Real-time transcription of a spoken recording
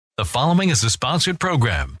The following is a sponsored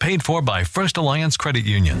program paid for by First Alliance Credit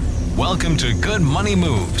Union. Welcome to Good Money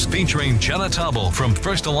Moves, featuring Jenna Taubel from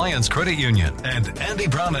First Alliance Credit Union and Andy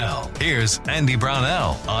Brownell. Here's Andy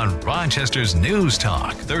Brownell on Rochester's News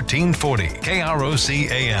Talk, 1340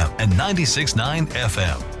 KROC AM and 96.9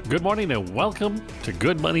 FM. Good morning and welcome to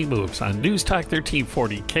Good Money Moves on News Talk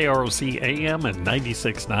 1340 KROC AM and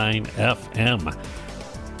 96.9 FM.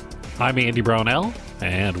 I'm Andy Brownell,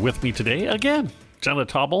 and with me today again, Jenna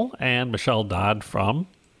Taubel and Michelle Dodd from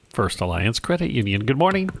First Alliance Credit Union. Good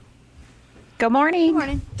morning. Good morning. Good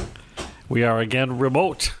morning. We are again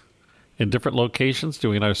remote in different locations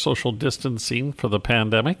doing our social distancing for the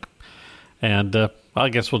pandemic. And I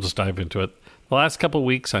guess we'll just dive into it. The last couple of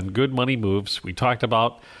weeks on Good Money Moves, we talked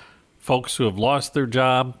about folks who have lost their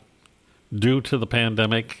job due to the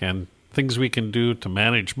pandemic and things we can do to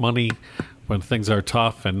manage money when things are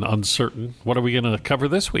tough and uncertain. What are we going to cover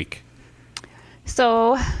this week?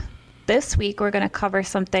 So this week we're going to cover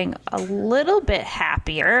something a little bit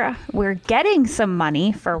happier. We're getting some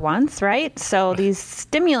money for once, right? So these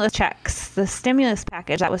stimulus checks, the stimulus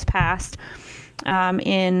package that was passed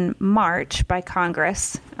in March by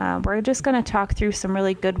Congress, we're just going to talk through some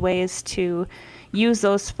really good ways to use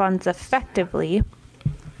those funds effectively.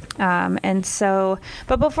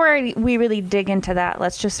 But before we really dig into that,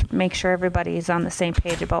 let's just make sure everybody's on the same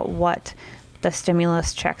page about what the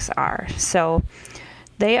stimulus checks are. So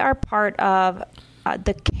they are part of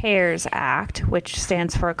the CARES Act, which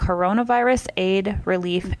stands for Coronavirus Aid,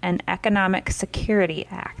 Relief, and Economic Security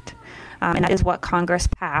Act. And that is what Congress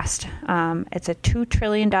passed. It's a $2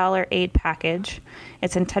 trillion aid package.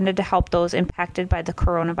 It's intended to help those impacted by the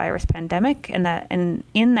coronavirus pandemic. And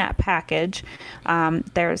in that package,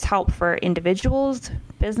 there's help for individuals,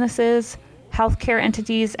 businesses, healthcare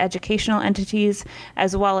entities, educational entities,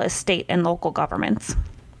 as well as state and local governments.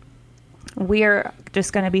 We're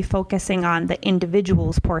just going to be focusing on the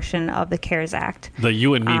individuals portion of the CARES Act. The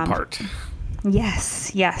you and me part.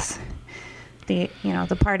 Yes.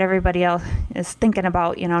 The part everybody else is thinking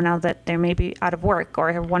about, now that they're maybe out of work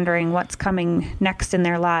or wondering what's coming next in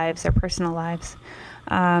their lives, their personal lives.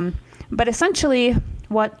 But essentially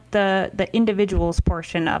what the individuals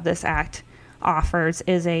portion of this act offers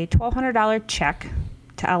is a $1,200 check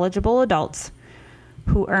to eligible adults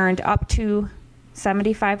who earned up to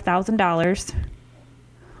 $75,000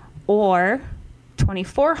 or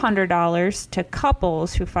 $2,400 to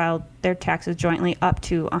couples who filed their taxes jointly up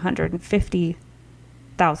to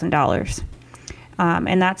 $150,000.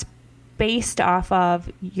 And that's based off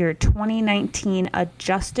of your 2019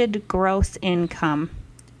 adjusted gross income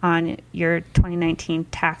on your 2019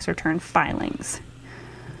 tax return filings.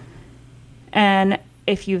 And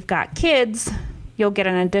if you've got kids, you'll get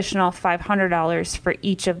an additional $500 for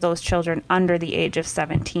each of those children under the age of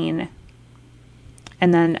 17.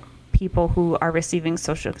 And then people who are receiving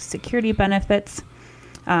Social Security benefits,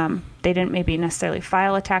 they didn't maybe necessarily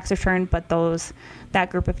file a tax return, but that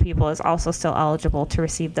group of people is also still eligible to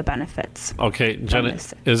receive the benefits. Okay, Jenna,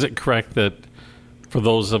 is it correct that for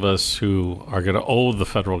those of us who are going to owe the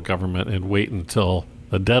federal government and wait until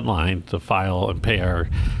the deadline to file and pay our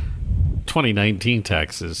 2019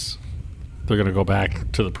 taxes, they're going to go back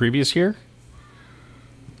to the previous year?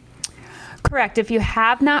 Correct. If you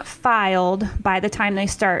have not filed by the time they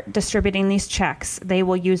start distributing these checks, they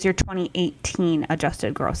will use your 2018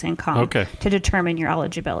 adjusted gross income to determine your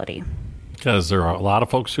eligibility. Because there are a lot of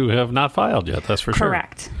folks who have not filed yet, that's for sure.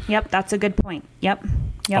 Correct. Yep, that's a good point. Yep.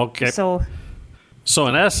 Okay. So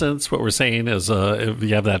in essence, what we're saying is if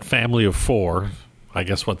you have that family of four, I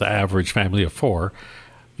guess what the average family of four,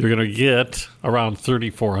 you're going to get around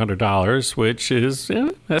 $3,400, which is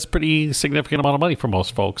that's pretty significant amount of money for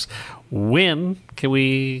most folks. When can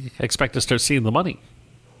we expect to start seeing the money?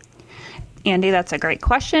 Andy, that's a great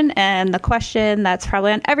question, and the question that's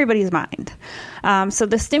probably on everybody's mind. So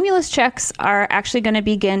the stimulus checks are actually going to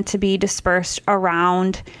begin to be dispersed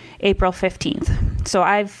around April 15th. So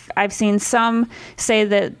I've seen some say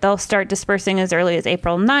that they'll start dispersing as early as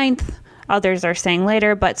April 9th. Others are saying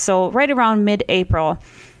later, but so right around mid-April,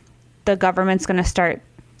 the government's going to start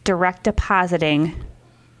direct depositing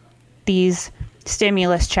these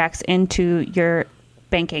stimulus checks into your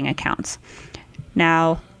banking accounts.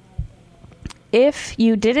 Now, if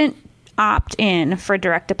you didn't opt in for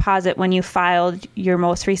direct deposit when you filed your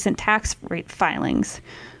most recent tax rate filings,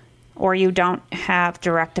 or you don't have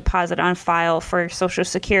direct deposit on file for Social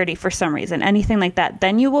Security for some reason, anything like that,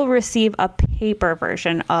 then you will receive a paper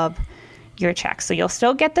version of your check. So you'll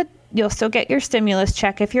still get your stimulus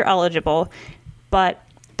check if you're eligible, but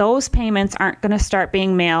those payments aren't going to start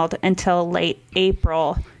being mailed until late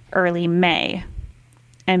April, early May.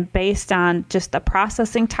 And based on just the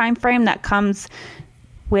processing time frame that comes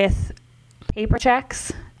with paper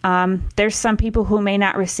checks, there's some people who may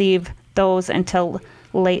not receive those until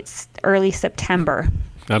early September.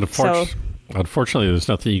 Unfortunately, there's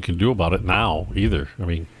nothing you can do about it now either. I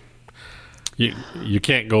mean, you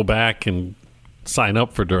can't go back and sign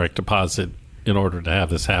up for direct deposit in order to have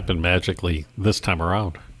this happen magically this time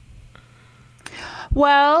around.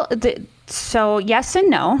 Well, so yes and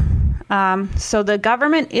no. So the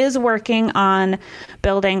government is working on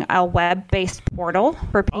building a web-based portal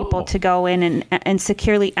for people to go in and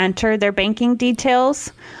securely enter their banking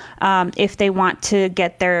details if they want to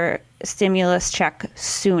get their stimulus check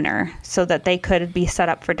sooner, so that they could be set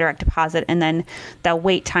up for direct deposit, and then the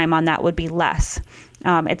wait time on that would be less.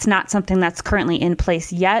 It's not something that's currently in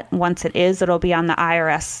place yet. Once it is, it'll be on the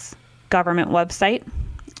IRS government website.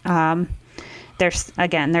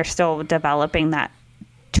 They're still developing that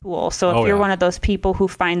tool. So if you're one of those people who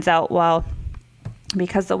finds out, well,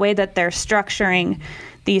 because the way that they're structuring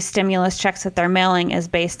these stimulus checks that they're mailing is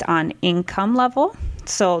based on income level.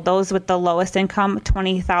 So those with the lowest income,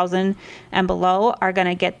 $20,000 and below, are going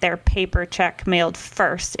to get their paper check mailed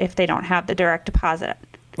first if they don't have the direct deposit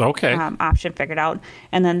option figured out.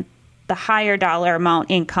 And then the higher dollar amount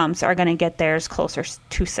incomes are going to get theirs closer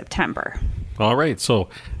to September. All right. So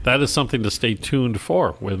that is something to stay tuned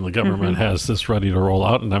for when the government has this ready to roll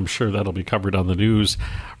out. And I'm sure that'll be covered on the news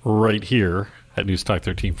right here at News Talk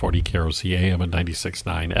 1340 KROC AM and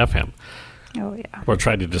 96.9 FM. Oh, yeah. We'll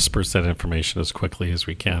try to disperse that information as quickly as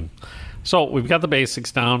we can. So we've got the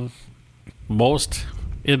basics down. Most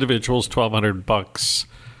individuals, $1,200,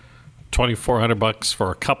 $2,400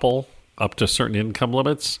 for a couple, up to certain income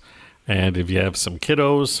limits. And if you have some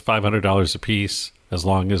kiddos, $500 a piece, as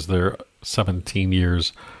long as they're 17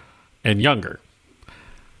 years and younger.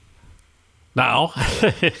 Now,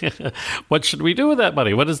 what should we do with that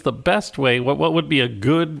money? What is the best way? What would be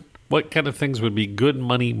what kind of things would be good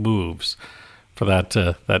money moves for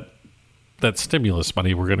that stimulus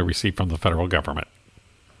money we're going to receive from the federal government?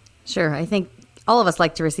 Sure. I think all of us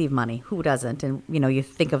like to receive money. Who doesn't? And, you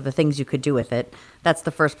think of the things you could do with it. That's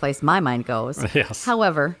the first place my mind goes. Yes.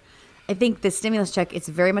 However, I think the stimulus check, it's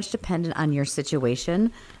very much dependent on your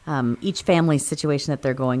situation, each family's situation that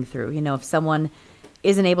they're going through. If someone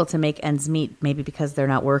isn't able to make ends meet, maybe because they're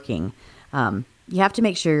not working, you have to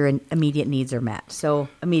make sure your immediate needs are met. So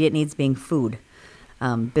immediate needs being food,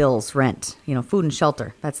 bills, rent, food and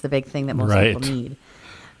shelter. That's the big thing that most people need.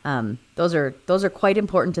 Those are quite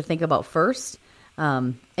important to think about first.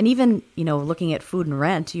 And even, looking at food and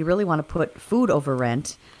rent, you really want to put food over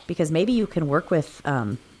rent, because maybe you can work with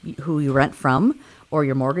who you rent from or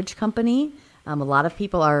your mortgage company. A lot of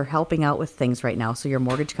people are helping out with things right now. So your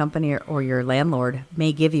mortgage company or your landlord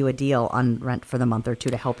may give you a deal on rent for the month or two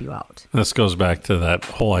to help you out. This goes back to that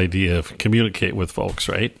whole idea of communicate with folks,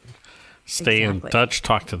 right? Stay in touch,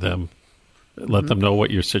 talk to them, let them know what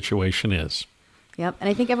your situation is. Yep. And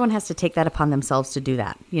I think everyone has to take that upon themselves to do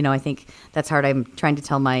that. I think that's hard. I'm trying to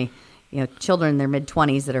tell my children in their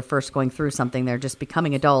mid-20s that are first going through something, they're just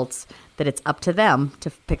becoming adults, that it's up to them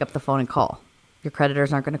to pick up the phone and call. Your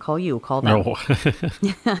creditors aren't going to call you. Call them. No.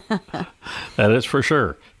 That is for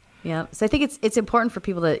sure. Yeah. So I think it's important for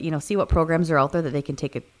people to, see what programs are out there that they can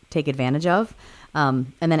take advantage of,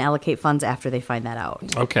 and then allocate funds after they find that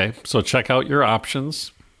out. Okay. So check out your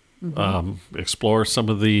options. Explore some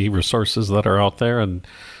of the resources that are out there and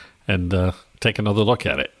take another look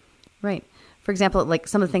at it. Right. For example, like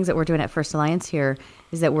some of the things that we're doing at First Alliance here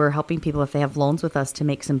is that we're helping people, if they have loans with us, to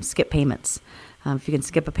make some skip payments. If you can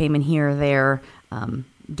skip a payment here or there,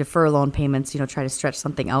 defer loan payments, try to stretch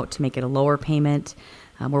something out to make it a lower payment.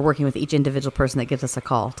 We're working with each individual person that gives us a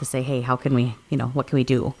call to say, hey, how can we, what can we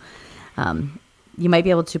do? You might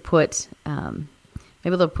be able to put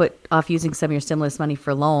off using some of your stimulus money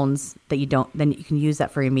for loans that you don't, then you can use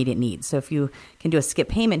that for your immediate needs. So if you can do a skip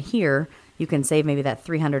payment here, you can save maybe that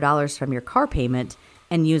 $300 from your car payment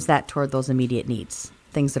and use that toward those immediate needs,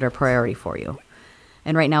 things that are priority for you.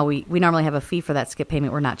 And right now, we normally have a fee for that skip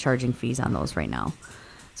payment. We're not charging fees on those right now.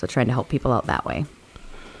 So trying to help people out that way.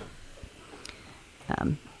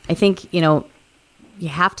 I think, you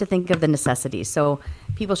have to think of the necessities. So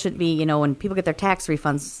people should be, when people get their tax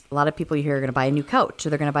refunds, a lot of people you hear are going to buy a new couch, or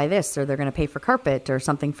they're going to buy this, or they're going to pay for carpet or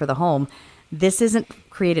something for the home. This isn't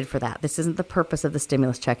created for that. This isn't the purpose of the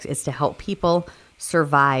stimulus checks. It's to help people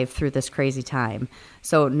survive through this crazy time.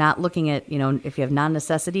 So not looking at, if you have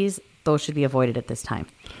non-necessities, those should be avoided at this time.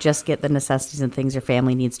 Just get the necessities and things your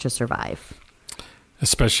family needs to survive.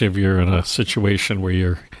 Especially if you're in a situation where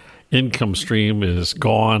your income stream is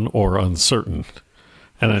gone or uncertain.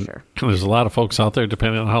 And then, there's a lot of folks out there,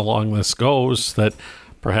 depending on how long this goes, that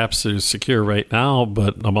perhaps they're secure right now,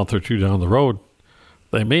 but a month or two down the road,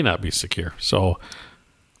 they may not be secure. So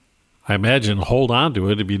I imagine hold on to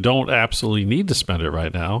it. If you don't absolutely need to spend it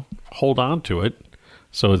right now, hold on to it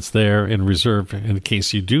so it's there in reserve in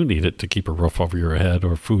case you do need it to keep a roof over your head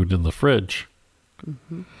or food in the fridge.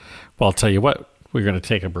 Mm-hmm. Well, I'll tell you what, we're going to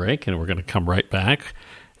take a break and we're going to come right back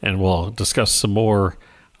and we'll discuss some more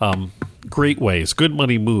great ways, good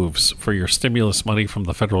money moves for your stimulus money from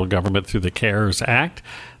the federal government through the CARES Act.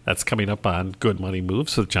 That's coming up on Good Money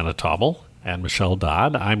Moves with Jenna Taubel and Michelle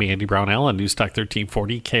Dodd. I'm Andy Brownell on News Talk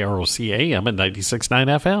 1340 KROC AM and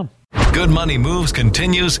 96.9 FM. Good Money Moves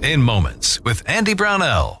continues in moments with Andy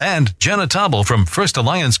Brownell and Jenna Taubel from First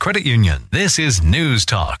Alliance Credit Union. This is News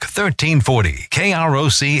Talk 1340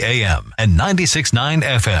 KROC AM and 96.9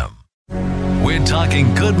 FM. We're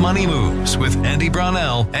talking good money moves with Andy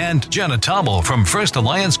Brownell and Jenna Taubel from First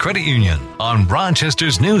Alliance Credit Union on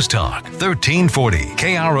Rochester's News Talk 1340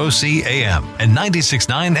 KROC AM and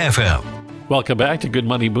 96.9 FM. Welcome back to Good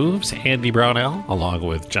Money Moves. Andy Brownell, along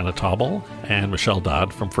with Jenna Taubel and Michelle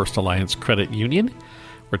Dodd from First Alliance Credit Union.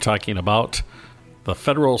 We're talking about the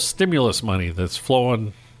federal stimulus money that's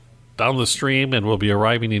flowing down the stream and will be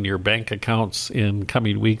arriving in your bank accounts in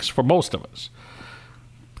coming weeks for most of us.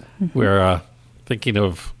 Mm-hmm. We're thinking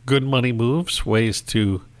of good money moves, ways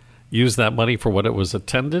to use that money for what it was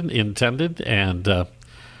intended, and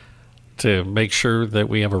to make sure that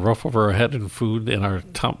we have a roof over our head and food in our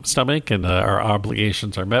stomach and our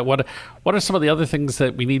obligations are met. What are some of the other things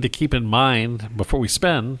that we need to keep in mind before we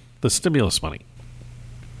spend the stimulus money?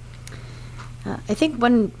 I think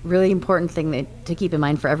one really important thing to keep in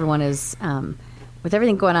mind for everyone is with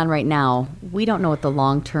everything going on right now, we don't know what the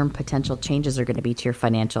long-term potential changes are going to be to your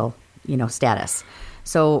financial, status.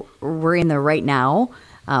 So we're in the right now,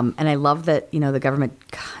 and I love that, the government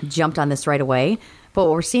jumped on this right away. But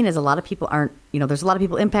what we're seeing is a lot of people aren't, there's a lot of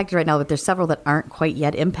people impacted right now, but there's several that aren't quite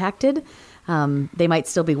yet impacted. They might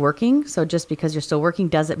still be working. So just because you're still working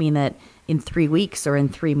doesn't mean that in 3 weeks or in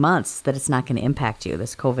 3 months that it's not going to impact you,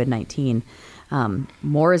 this COVID-19.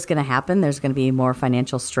 More is going to happen. There's going to be more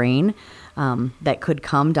financial strain that could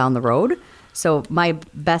come down the road. So my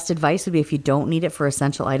best advice would be if you don't need it for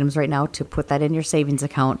essential items right now, to put that in your savings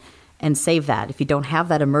account and save that. If you don't have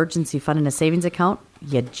that emergency fund in a savings account,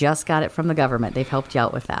 you just got it from the government. They've helped you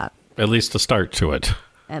out with that. At least a start to it.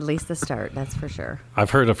 At least the start, that's for sure. I've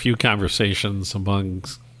heard a few conversations among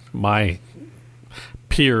my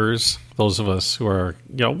peers, those of us who are,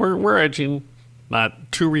 we're edging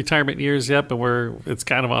not 2 retirement years yet, but it's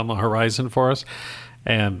kind of on the horizon for us.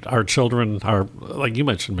 And our children are, like you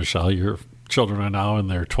mentioned, Michelle, your children are now in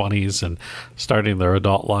their 20s and starting their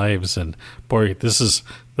adult lives. And boy, this is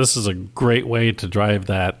a great way to drive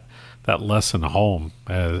that lesson home.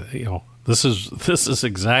 This is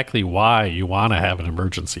exactly why you want to have an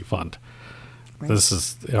emergency fund. Right. This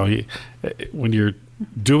is, when you're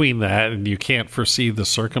doing that and you can't foresee the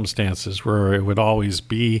circumstances where it would always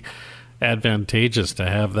be advantageous to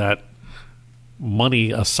have that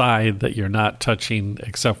money aside that you're not touching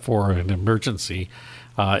except for an emergency.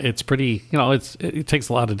 It's pretty, it takes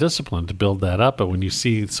a lot of discipline to build that up. But when you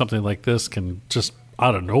see something like this can just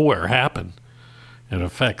out of nowhere happen and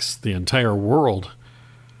affects the entire world,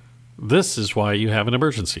 this is why you have an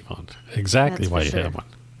emergency fund. Exactly why you have one.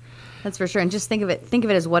 That's for sure. And just think of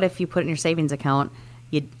it as what if you put it in your savings account,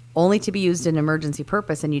 only to be used in emergency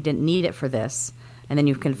purpose, and you didn't need it for this. And then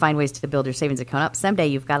you can find ways to build your savings account up. Someday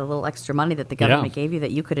you've got a little extra money that the government gave you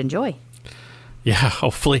that you could enjoy. Yeah,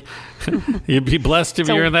 hopefully. You'd be blessed if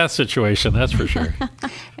you're in that situation, that's for sure.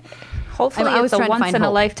 Hopefully it's a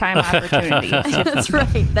once-in-a-lifetime opportunity.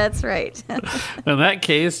 That's right. In that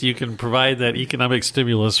case, you can provide that economic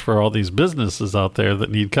stimulus for all these businesses out there that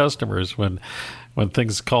need customers when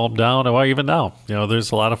things calm down, or even now.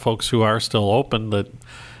 There's a lot of folks who are still open that,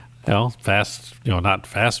 not fast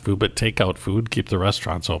food, but takeout food, keep the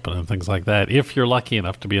restaurants open and things like that, if you're lucky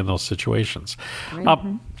enough to be in those situations.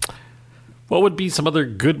 Right. What would be some other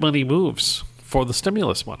good money moves for the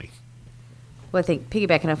stimulus money? Well, I think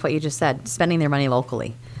piggybacking off what you just said, spending their money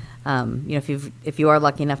locally. If you are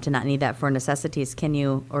lucky enough to not need that for necessities, can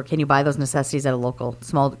you buy those necessities at a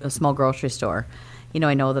small grocery store?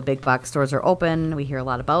 I know the big box stores are open. We hear a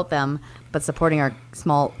lot about them, but supporting our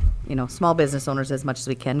small business owners as much as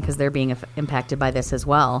we can, because they're being impacted by this as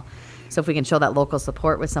well. So if we can show that local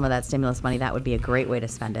support with some of that stimulus money, that would be a great way to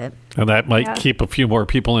spend it. And that might keep a few more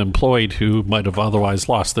people employed who might have otherwise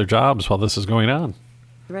lost their jobs while this is going on.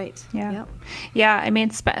 Right. Yeah. Yep. Yeah. I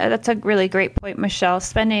mean, that's a really great point, Michelle.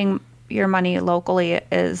 Spending your money locally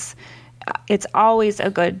it's always a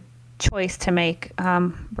good choice to make,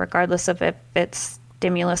 regardless of if it's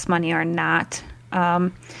stimulus money or not.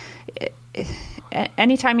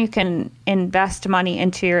 Anytime you can invest money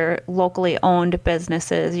into your locally owned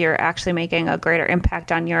businesses, you're actually making a greater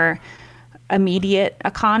impact on your immediate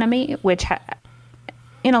economy, which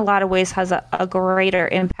in a lot of ways has a greater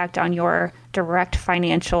impact on your direct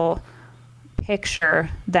financial picture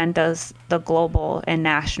than does the global and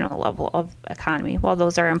national level of economy. While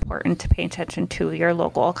those are important to pay attention to, your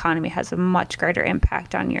local economy has a much greater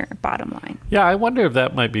impact on your bottom line. Yeah, I wonder if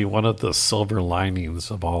that might be one of the silver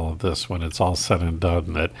linings of all of this when it's all said and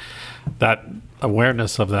done, that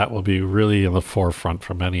awareness of that will be really in the forefront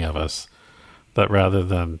for many of us, that rather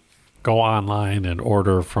than go online and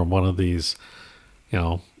order from one of these,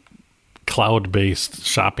 cloud-based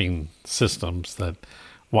shopping systems, that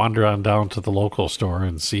wander on down to the local store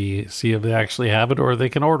and see if they actually have it or they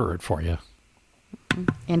can order it for you.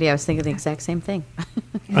 Andy, I was thinking the exact same thing.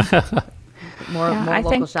 more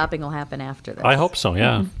local shopping will happen after this. I hope so,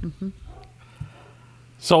 yeah. Mm-hmm.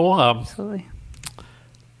 So, absolutely.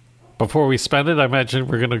 Before we spend it, I imagine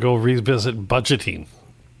we're going to go revisit budgeting.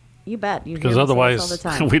 You bet. Because otherwise,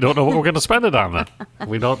 we don't know what we're going to spend it on then.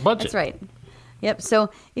 We don't budget. That's right. Yep. So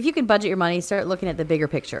if you can budget your money, start looking at the bigger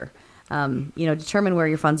picture. Determine where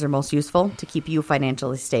your funds are most useful to keep you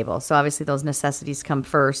financially stable. So obviously those necessities come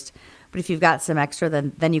first. But if you've got some extra,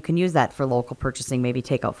 then you can use that for local purchasing, maybe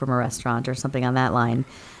take out from a restaurant or something on that line.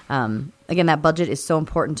 Again, that budget is so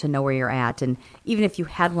important to know where you're at. And even if you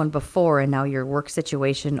had one before and now your work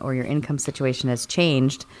situation or your income situation has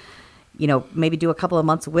changed, maybe do a couple of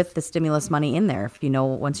months with the stimulus money in there.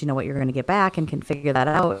 Once you know what you're going to get back and can figure that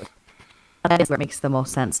out, that is where it makes the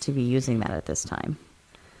most sense to be using that at this time.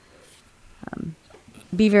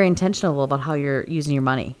 Be very intentional about how you're using your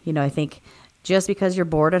money. I think just because you're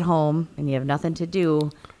bored at home and you have nothing to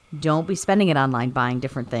do, don't be spending it online buying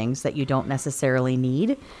different things that you don't necessarily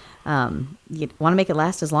need. You want to make it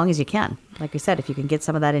last as long as you can. Like we said, if you can get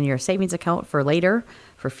some of that in your savings account for later,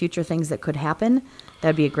 for future things that could happen,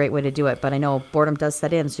 that'd be a great way to do it. But I know boredom does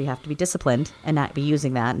set in, so you have to be disciplined and not be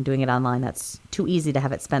using that and doing it online. That's too easy to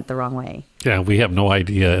have it spent the wrong way. Yeah, we have no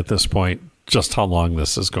idea at this point just how long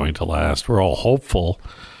this is going to last. We're all hopeful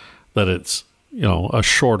that it's, a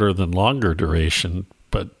shorter than longer duration,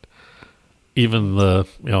 but even the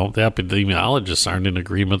epidemiologists aren't in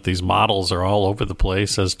agreement. These models are all over the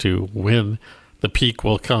place as to when the peak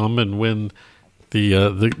will come and when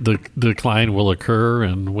the decline will occur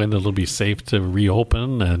and when it'll be safe to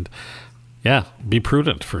reopen. And be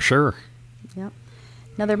prudent for sure. Yep.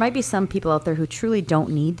 Now, there might be some people out there who truly don't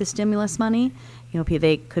need the stimulus money.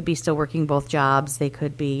 They could be still working both jobs. They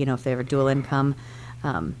could be, if they have a dual income,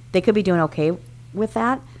 they could be doing okay with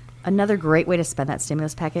that. Another great way to spend that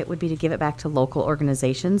stimulus packet would be to give it back to local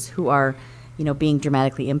organizations who are, being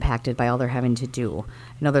dramatically impacted by all they're having to do.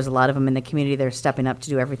 There's a lot of them in the community that are stepping up to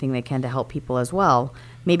do everything they can to help people as well.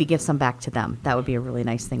 Maybe give some back to them. That would be a really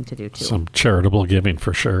nice thing to do, too. Some charitable giving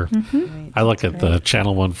for sure. Mm-hmm. Right, I look at the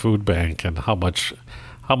Channel 1 Food Bank and how much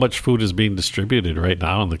food is being distributed right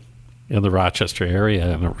now in the Rochester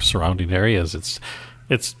area and the surrounding areas.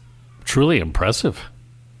 It's truly impressive.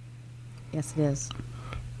 Yes, it is.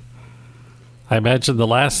 I imagine the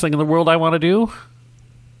last thing in the world I want to do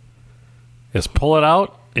is pull it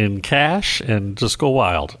out in cash and just go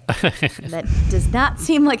wild. That does not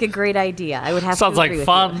seem like a great idea. I would have Sounds to agree like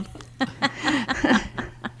fun.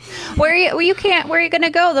 Where are you going to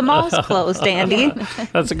go? The mall's closed, Andy.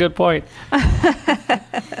 That's a good point.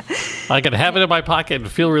 I can have it in my pocket and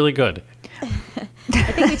feel really good.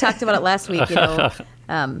 I think we talked about it last week.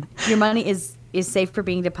 Your money is safe for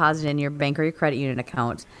being deposited in your bank or your credit union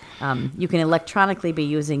account. You can electronically be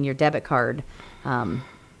using your debit card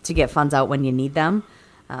to get funds out when you need them.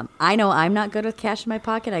 I know I'm not good with cash in my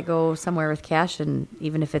pocket. I go somewhere with cash, and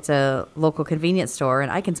even if it's a local convenience store,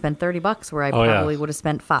 and I can spend $30 where I probably would have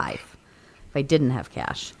spent $5 if I didn't have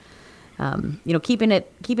cash. Keeping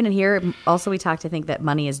it here. Also, we talked, I think, that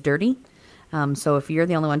money is dirty. So if you're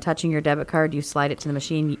the only one touching your debit card, you slide it to the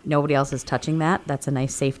machine. Nobody else is touching that. That's a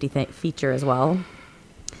nice safety feature as well.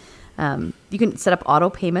 You can set up auto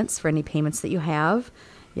payments for any payments that you have.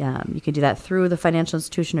 You can do that through the financial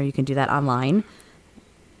institution, or you can do that online.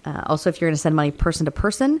 Also, if you're going to send money person to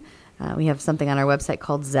person, we have something on our website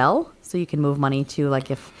called Zelle. So you can move money to, like,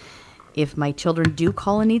 if my children do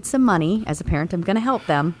call and need some money, as a parent, I'm going to help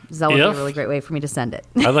them. Zelle would be a really great way for me to send it.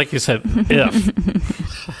 I like you said,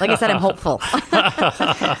 if. Like I said, I'm hopeful.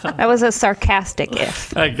 That was a sarcastic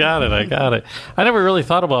if. I got it. I never really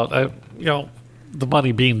thought about, the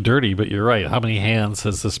money being dirty, but you're right. How many hands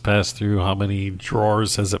has this passed through? How many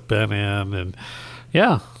drawers has it been in? And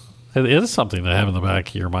it is something to have in the back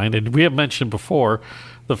of your mind. And we have mentioned before,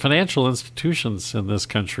 the financial institutions in this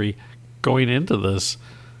country going into this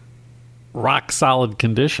rock solid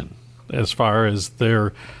condition as far as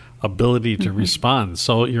their ability to respond.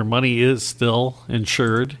 So your money is still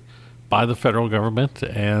insured by the federal government,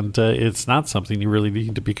 and it's not something you really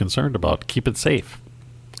need to be concerned about. Keep it safe.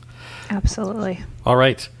 Absolutely. All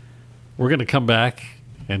right. We're going to come back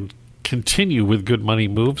and continue with Good Money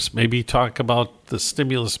Moves. Maybe talk about the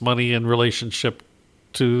stimulus money in relationship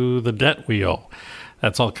to the debt we owe.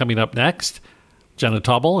 That's all coming up next. Jenna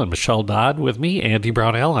Taubel and Michelle Dodd with me, Andy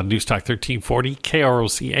Brownell on News Talk 1340,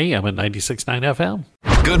 KROC AM and 96.9 FM.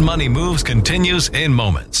 Good Money Moves continues in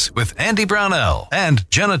moments with Andy Brownell and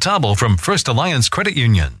Jenna Taubel from First Alliance Credit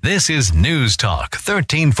Union. This is News Talk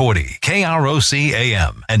 1340, KROC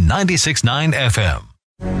AM and 96.9 FM.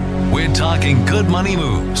 We're talking Good Money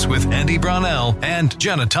Moves with Andy Brownell and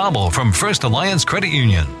Jenna Taubel from First Alliance Credit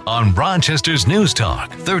Union on Rochester's News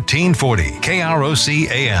Talk 1340 KROC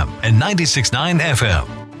AM and 96.9 FM.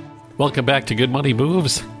 Welcome back to Good Money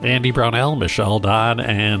Moves. Andy Brownell, Michelle Dodd,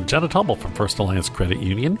 and Jenna Taubel from First Alliance Credit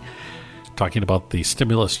Union talking about the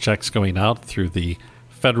stimulus checks going out through the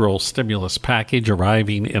federal stimulus package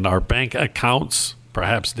arriving in our bank accounts,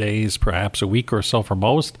 perhaps days, perhaps a week or so for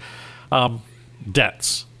most.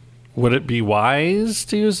 Debts. Would it be wise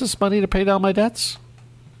to use this money to pay down my debts?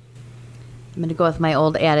 I'm going to go with my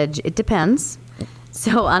old adage, it depends.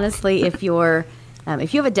 So honestly, if you have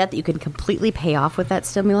a debt that you can completely pay off with that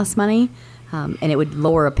stimulus money, and it would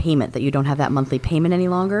lower a payment that you don't have that monthly payment any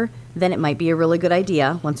longer, then it might be a really good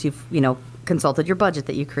idea once you've, consulted your budget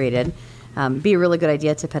that you created. Be a really good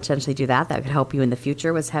idea to potentially do that. That could help you in the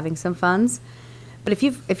future with having some funds. But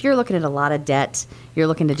if you're looking at a lot of debt, you're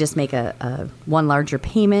looking to just make a one larger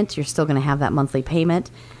payment, you're still going to have that monthly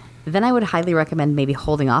payment, then I would highly recommend maybe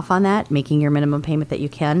holding off on that, making your minimum payment that you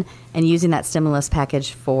can, and using that stimulus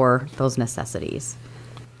package for those necessities.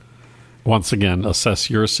 Once again,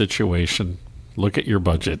 assess your situation, look at your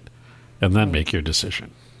budget, and then make your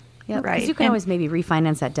decision. Yeah, right. Because you can always maybe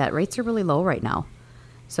refinance that debt. Rates are really low right now.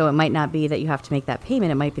 So it might not be that you have to make that payment.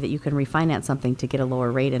 It might be that you can refinance something to get a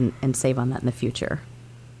lower rate and save on that in the future.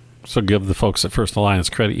 So give the folks at First Alliance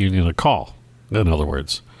Credit Union a call, in other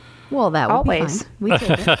words. Well, that would Always. be fine. We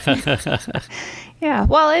did it. Yeah.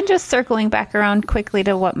 Well, and just circling back around quickly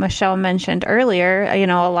to what Michelle mentioned earlier, a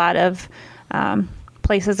lot of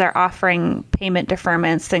places are offering payment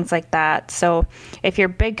deferments, things like that. So if your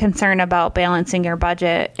big concern about balancing your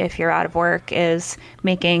budget, if you're out of work, is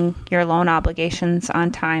making your loan obligations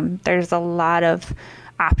on time, there's a lot of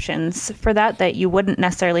options for that you wouldn't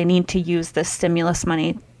necessarily need to use the stimulus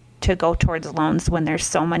money to go towards loans when there's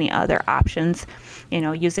so many other options.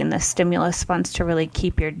 Using the stimulus funds to really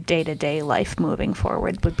keep your day-to-day life moving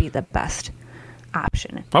forward would be the best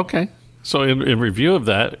option. Okay. So in review of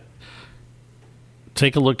that,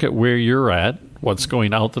 take a look at where you're at, what's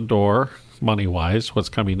going out the door money-wise, what's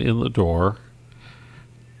coming in the door,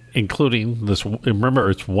 including this. Remember,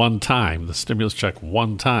 it's one time, the stimulus check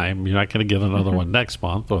one time. You're not going to get another one next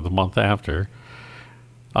month or the month after.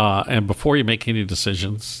 And before you make any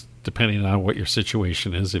decisions, depending on what your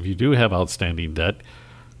situation is, if you do have outstanding debt,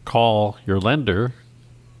 call your lender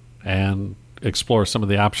and explore some of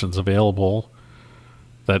the options available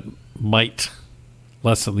that might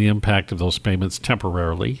lessen the impact of those payments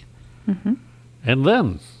temporarily, and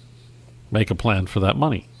then make a plan for that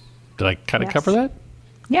money. Did I kind of cover that?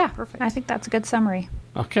 Yeah, perfect. I think that's a good summary.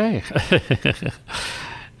 Okay.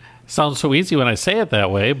 Sounds so easy when I say it that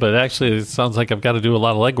way, but actually it sounds like I've got to do a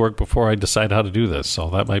lot of legwork before I decide how to do this. So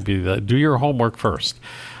that might be do your homework first.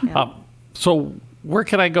 Yeah. So where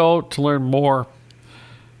can I go to learn more?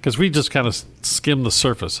 Because we just kind of skimmed the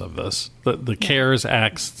surface of this, the CARES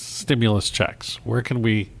Act stimulus checks. Where can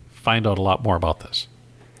we find out a lot more about this?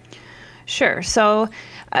 Sure. So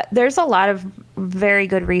there's a lot of very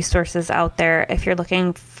good resources out there if you're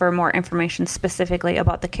looking for more information specifically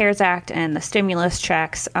about the CARES Act and the stimulus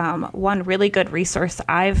checks. One really good resource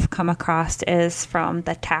I've come across is from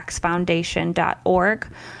the taxfoundation.org.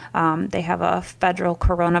 They have a federal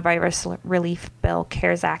coronavirus relief bill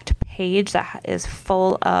CARES Act page that is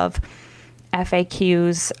full of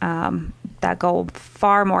FAQs that go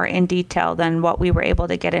far more in detail than what we were able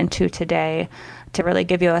to get into today, to really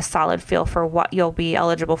give you a solid feel for what you'll be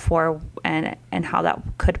eligible for and how that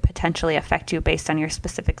could potentially affect you based on your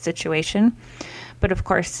specific situation. But of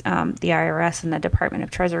course, the IRS and the Department of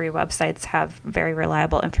Treasury websites have very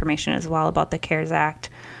reliable information as well about the CARES Act.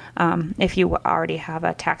 If you already have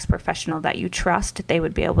a tax professional that you trust, they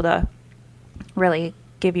would be able to really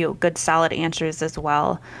give you good solid answers as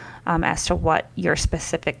well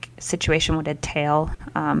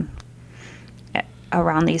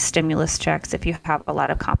around these stimulus checks. If you have a lot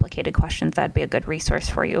of complicated questions, that'd be a good resource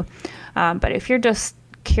for you. But if you're just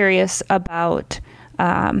curious about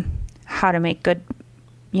how to make good,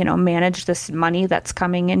 manage this money that's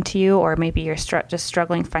coming into you, or maybe you're just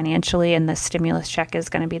struggling financially and the stimulus check is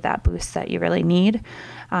going to be that boost that you really need,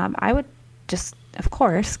 I would just, of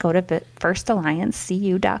course, go to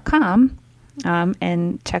firstalliancecu.com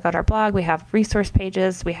and check out our blog. We have resource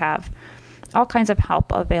pages. We have all kinds of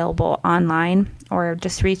help available online, or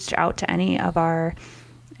just reach out to any of our,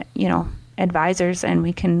 advisors, and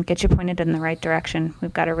we can get you pointed in the right direction.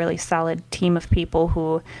 We've got a really solid team of people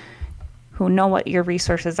who know what your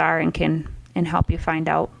resources are and can help you find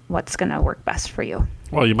out what's going to work best for you.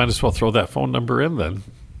 Well, you might as well throw that phone number in then.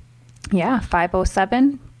 Yeah,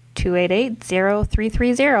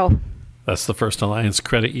 507-288-0330. That's the First Alliance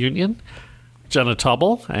Credit Union. Jenna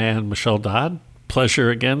Taubel and Michelle Dodd, pleasure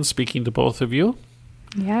again speaking to both of you.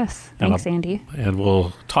 Yes, thanks, Andy. And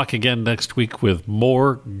we'll talk again next week with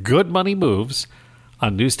more Good Money Moves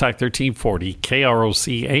on News Talk 1340,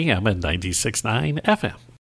 KROC AM and 96.9 FM.